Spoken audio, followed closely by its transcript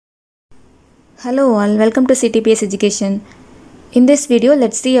Hello all, welcome to CTPS Education. In this video,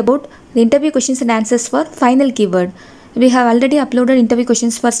 let's see about the interview questions and answers for final keyword. We have already uploaded interview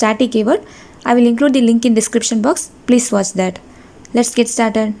questions for static keyword. I will include the link in description box. Please watch that. Let's get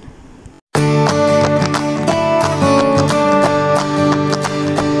started.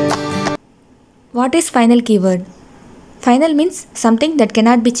 What is final keyword? Final means something that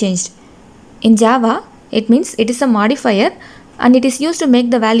cannot be changed. In Java, it means it is a modifier and it is used to make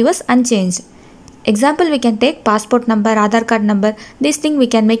the value as unchanged. Example, we can take passport number, Aadhaar card number. This thing we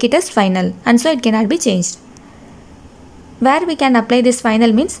can make it as final and so it cannot be changed. Where we can apply this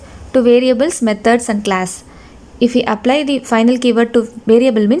final means to variables, methods and class. If we apply the final keyword to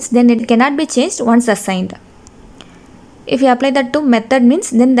variable means then it cannot be changed once assigned. If we apply that to method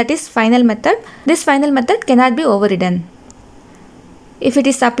means then that is final method. This final method cannot be overridden. If it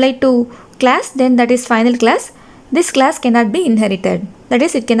is applied to class then that is final class. This class cannot be inherited. That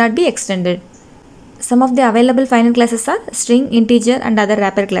is, it cannot be extended. Some of the available final classes are string, integer and other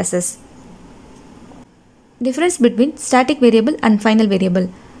wrapper classes. Difference between static variable and final variable.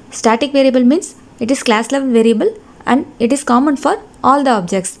 Static variable means it is class level variable and it is common for all the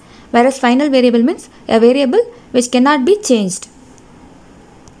objects, whereas final variable means a variable which cannot be changed.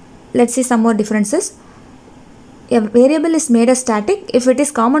 Let's see some more differences. A variable is made as static if it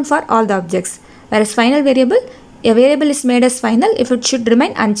is common for all the objects, whereas final variable, a variable is made as final if it should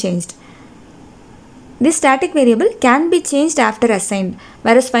remain unchanged. This static variable can be changed after assigned,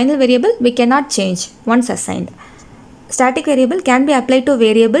 whereas final variable we cannot change once assigned. Static variable can be applied to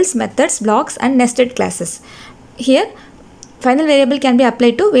variables, methods, blocks and nested classes. Here, final variable can be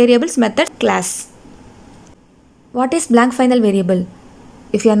applied to variables, method, class. What is blank final variable?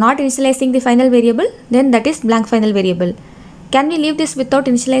 If you are not initializing the final variable, then that is blank final variable. Can we leave this without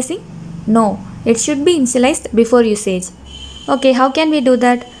initializing? No, it should be initialized before usage. Okay, how can we do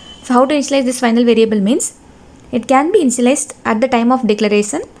that? So how to initialize this final variable means it can be initialized at the time of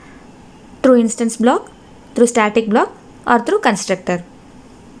declaration through instance block, through static block or through constructor.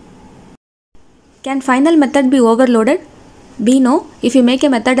 Can final method be overloaded? We know if you make a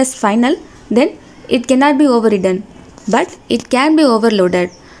method as final then it cannot be overridden, but it can be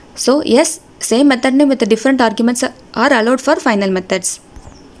overloaded. So yes, same method name with the different arguments are allowed for final methods.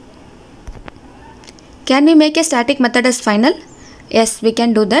 Can we make a static method as final? Yes, we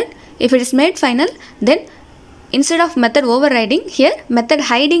can do that. If it is made final, then instead of method overriding, here method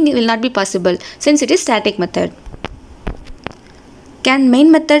hiding will not be possible since it is static method. Can main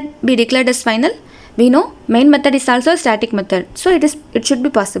method be declared as final? We know main method is also a static method, so it should be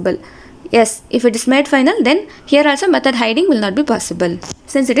possible. Yes, if it is made final, then here also method hiding will not be possible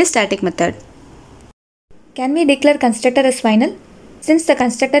since it is static method. Can we declare constructor as final? Since the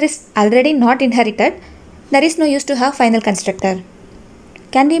constructor is already not inherited, there is no use to have final constructor.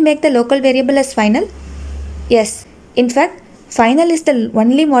 Can we make the local variable as final? Yes. In fact, final is the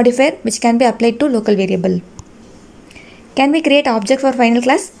only modifier which can be applied to local variable. Can we create object for final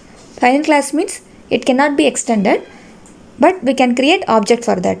class? Final class means it cannot be extended, but we can create object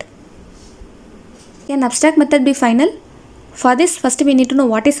for that. Can abstract method be final? For this, first we need to know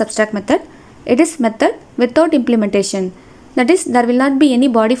what is abstract method. It is method without implementation. That is, there will not be any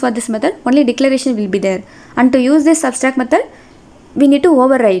body for this method, only declaration will be there. And to use this abstract method, we need to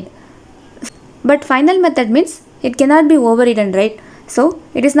override. But final method means it cannot be overridden, right? So,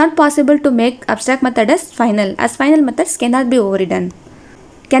 it is not possible to make abstract method as final methods cannot be overridden.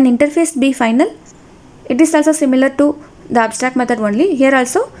 Can interface be final? It is also similar to the abstract method only. Here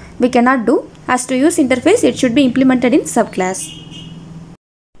also, we cannot do. As to use interface, it should be implemented in subclass.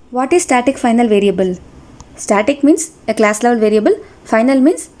 What is static final variable? Static means a class level variable, final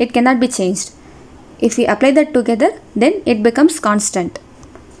means it cannot be changed. If we apply that together, then it becomes constant.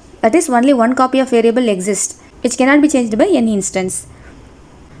 That is, only one copy of variable exists, which cannot be changed by any instance.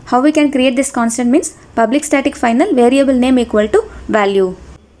 How we can create this constant means public static final variable name equal to value.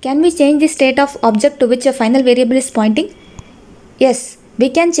 Can we change the state of object to which a final variable is pointing? Yes, we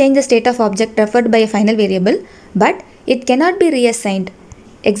can change the state of object referred by a final variable, but it cannot be reassigned.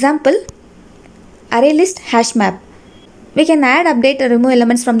 Example, array list hash map. We can add, update or remove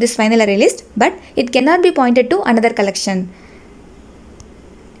elements from this final array list, but it cannot be pointed to another collection.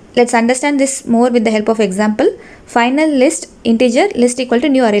 Let's understand this more with the help of example. Final list integer list equal to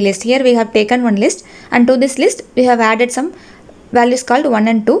new array list. Here we have taken one list and to this list we have added some values called 1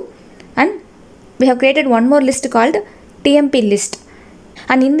 and 2 and we have created one more list called TMP list.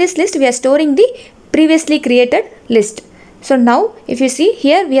 And in this list we are storing the previously created list. So now if you see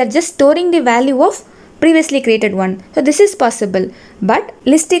here we are just storing the value of previously created one. So this is possible, but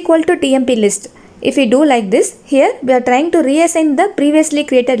list equal to TMP list. If we do like this, here we are trying to reassign the previously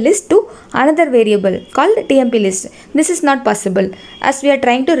created list to another variable called TMP list. This is not possible as we are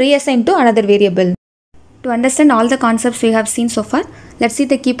trying to reassign to another variable. To understand all the concepts we have seen so far, let's see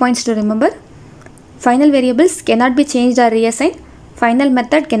the key points to remember. Final variables cannot be changed or reassigned. Final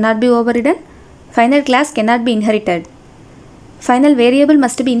method cannot be overridden. Final class cannot be inherited. Final variable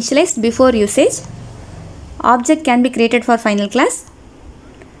must be initialized before usage. Object can be created for final class.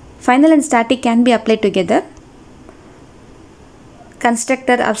 Final and static can be applied together.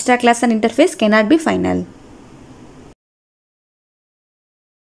 Constructor, abstract class and interface cannot be final.